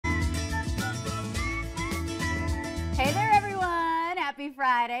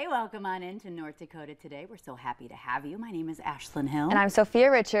Friday. Welcome on into North Dakota today. We're so happy to have you. My name is Ashlyn Hill. And I'm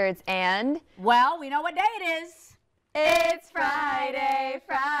Sophia Richards, and... well, we know what day it is. It's Friday,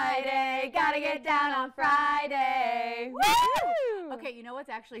 Friday, gotta get down on Friday. Woo! Okay, you know what's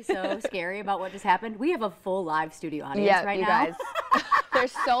actually so scary about what just happened? We have a full live studio audience right now. Guys.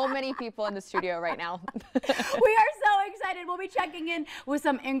 There's so many people in the studio right now. We are so excited. We'll be checking in with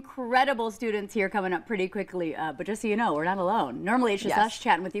some incredible students here coming up pretty quickly. But just so you know, we're not alone. Normally it's just us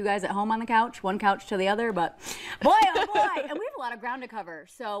chatting with you guys at home on the couch, one couch to the other. But boy, oh boy. And we have a lot of ground to cover.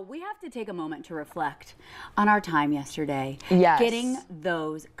 So we have to take a moment to reflect on our time yesterday. Yes. Getting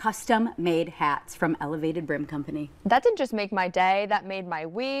those custom-made hats from Elevated Brim Company. That didn't just make my day. That made my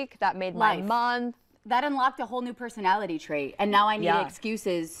week. That made my month. That unlocked a whole new personality trait, and now I need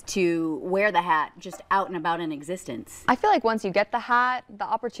excuses to wear the hat just out and about in existence. I feel like once you get the hat, the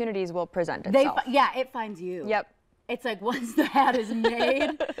opportunities will present itself. Yeah, it finds you. Yep. It's like once the hat is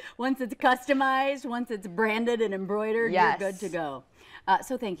made, once it's customized, once it's branded and embroidered, you're good to go.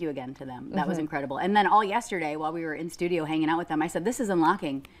 So thank you again to them. That was incredible. And then all yesterday while we were in studio hanging out with them, I said, this is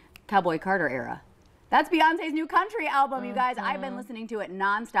unlocking Cowboy Carter era. That's Beyonce's new country album, you guys. I've been listening to it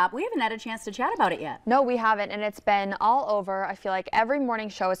nonstop. We haven't had a chance to chat about it yet. No, we haven't, and it's been all over. I feel like every morning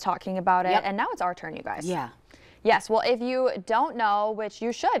show is talking about it, and now it's our turn, you guys. Yeah. Yes, well, if you don't know, which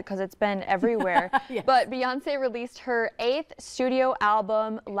you should because it's been everywhere, but Beyonce released her 8th studio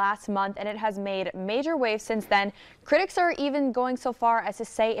album last month, and it has made major waves since then. Critics are even going so far as to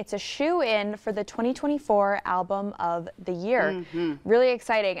say it's a shoe-in for the 2024 Album of the Year. Really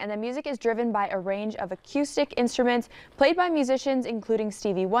exciting, and the music is driven by a range of acoustic instruments played by musicians including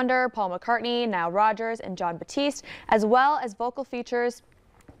Stevie Wonder, Paul McCartney, Nile Rodgers, and Jon Batiste, as well as vocal features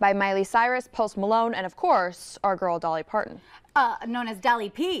by Miley Cyrus, Post Malone, and of course, our girl Dolly Parton. Known as Dolly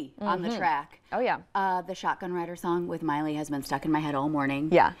P on the track. Oh yeah. The Shotgun Rider song with Miley has been stuck in my head all morning.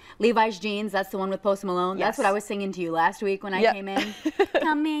 Yeah. Levi's Jeans, that's the one with Post Malone. Yes. That's what I was singing to you last week when I came in.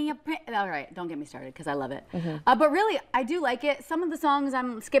 Come in, all right, don't get me started because I love it. But really, I do like it. Some of the songs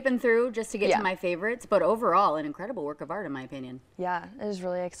I'm skipping through just to get to my favorites, but overall, an incredible work of art in my opinion. Yeah, it is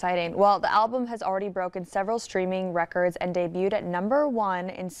really exciting. Well, the album has already broken several streaming records and debuted at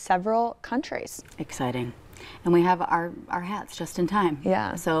 #1 in several countries. Exciting. And we have our hats just in time.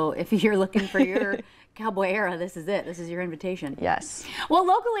 Yeah. So if you're looking for your cowboy era, this is it. This is your invitation. Yes. Well,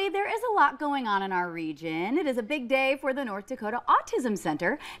 locally, there is a lot going on in our region. It is a big day for the North Dakota Autism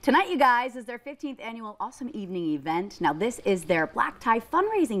Center. Tonight, you guys, is their 15th annual Awesome Evening event. Now, this is their black tie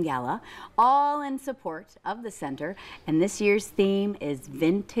fundraising gala, all in support of the center. And this year's theme is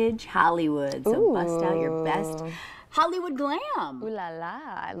Vintage Hollywood. So bust out your best Hollywood glam. Ooh la la,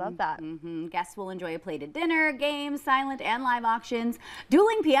 I love that. Guests will enjoy a plated dinner, games, silent and live auctions.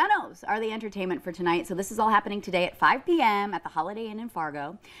 Dueling pianos are the entertainment for tonight. So this is all happening today at 5 p.m. at the Holiday Inn in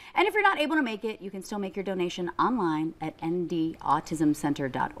Fargo. And if you're not able to make it, you can still make your donation online at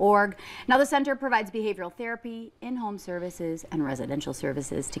ndautismcenter.org. Now the center provides behavioral therapy, in-home services, and residential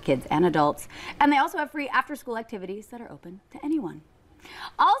services to kids and adults. And they also have free after-school activities that are open to anyone.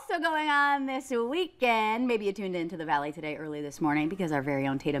 Also going on this weekend, maybe you tuned into the Valley today early this morning because our very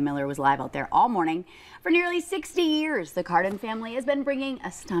own Tatum Miller was live out there all morning. For nearly 60 years, the Cardin family has been bringing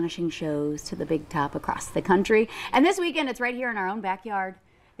astonishing shows to the big top across the country. And this weekend, it's right here in our own backyard.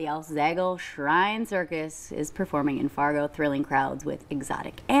 The El Zaggle Shrine Circus is performing in Fargo, thrilling crowds with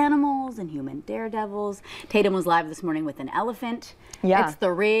exotic animals and human daredevils. Tatum was live this morning with an elephant. Yeah. It's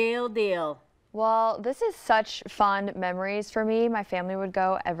the real deal. Well, this is such fond memories for me. My family would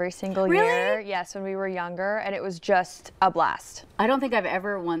go every single year. Yes, when we were younger, and it was just a blast. I don't think I've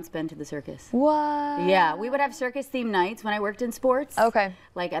ever once been to the circus. What? Yeah, we would have circus theme nights when I worked in sports. Okay.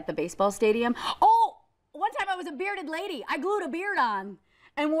 Like at the baseball stadium. Oh, one time I was a bearded lady. I glued a beard on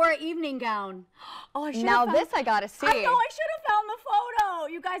and wore an evening gown. Oh, I should have found... this I gotta see. I know, I should have found the photo.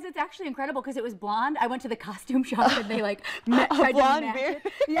 You guys, it's actually incredible because it was blonde. I went to the costume shop and they like tried to match it.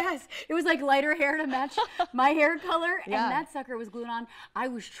 Yes, it was like lighter hair to match my hair color, and that sucker was glued on. I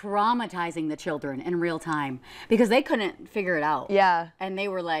was traumatizing the children in real time because they couldn't figure it out. Yeah. And they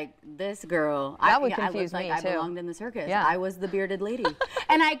were like, this girl, that would confuse me too. I belonged in the circus. Yeah. I was the bearded lady.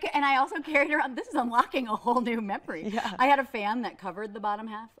 and I also carried around, this is unlocking a whole new memory. Yeah. I had a fan that covered the bottom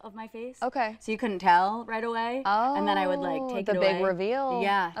half of my face. Okay. So you couldn't tell right away. Oh. And then I would like take it away. The big reveal.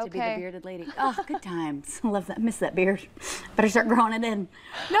 Yeah, to be the bearded lady. Oh, good times. Love that. Miss that beard. Better start growing it in.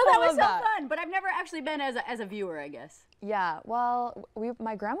 No, that was so fun. But I've never actually been as a viewer, I guess. Yeah, well,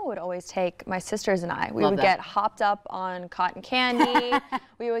 my grandma would always take my sisters and I. We would get hopped up on cotton candy.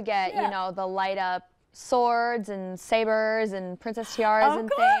 We would get, you know, the light up swords and sabers and princess tiaras and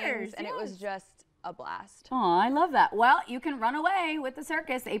things. And it was just a blast. Oh, I love that. Well, you can run away with the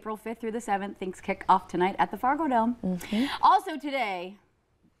circus April 5th through the 7th. Things kick off tonight at the Fargo Dome. Also today,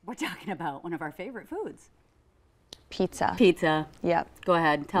 we're talking about one of our favorite foods. Pizza. Pizza. Yep. Go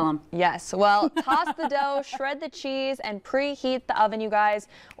ahead, tell them. Yes. Well, toss the dough, shred the cheese, and preheat the oven, you guys.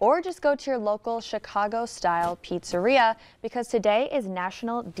 Or just go to your local Chicago-style pizzeria because today is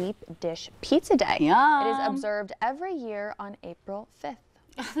National Deep Dish Pizza Day. Yum. It is observed every year on April 5th.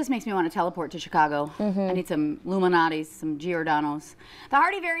 This makes me want to teleport to Chicago. I need some Illuminatis, some Giordano's. The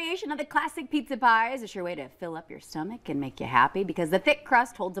hearty variation of the classic pizza pie is a sure way to fill up your stomach and make you happy because the thick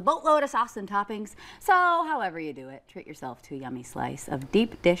crust holds a boatload of sauce and toppings. So however you do it, treat yourself to a yummy slice of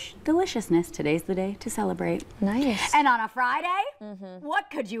deep dish deliciousness. Today's the day to celebrate. Nice. And on a Friday,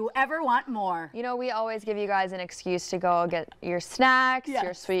 what could you ever want more? You know, we always give you guys an excuse to go get your snacks,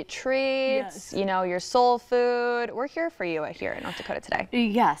 your sweet treats, you know, your soul food. We're here for you here in North Dakota today.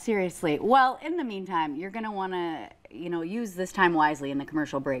 Yeah, seriously. Well, in the meantime, you're going to want to, use this time wisely in the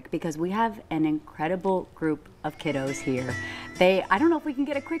commercial break because we have an incredible group of kiddos here. I don't know if we can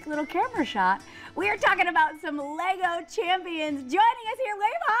get a quick little camera shot. We are talking about some Lego champions joining us here.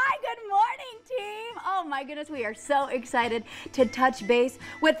 Wave hi, good morning, team. Oh my goodness, we are so excited to touch base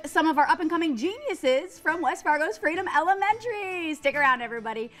with some of our up-and-coming geniuses from West Fargo's Freedom Elementary. Stick around,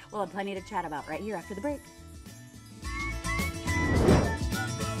 everybody. We'll have plenty to chat about right here after the break.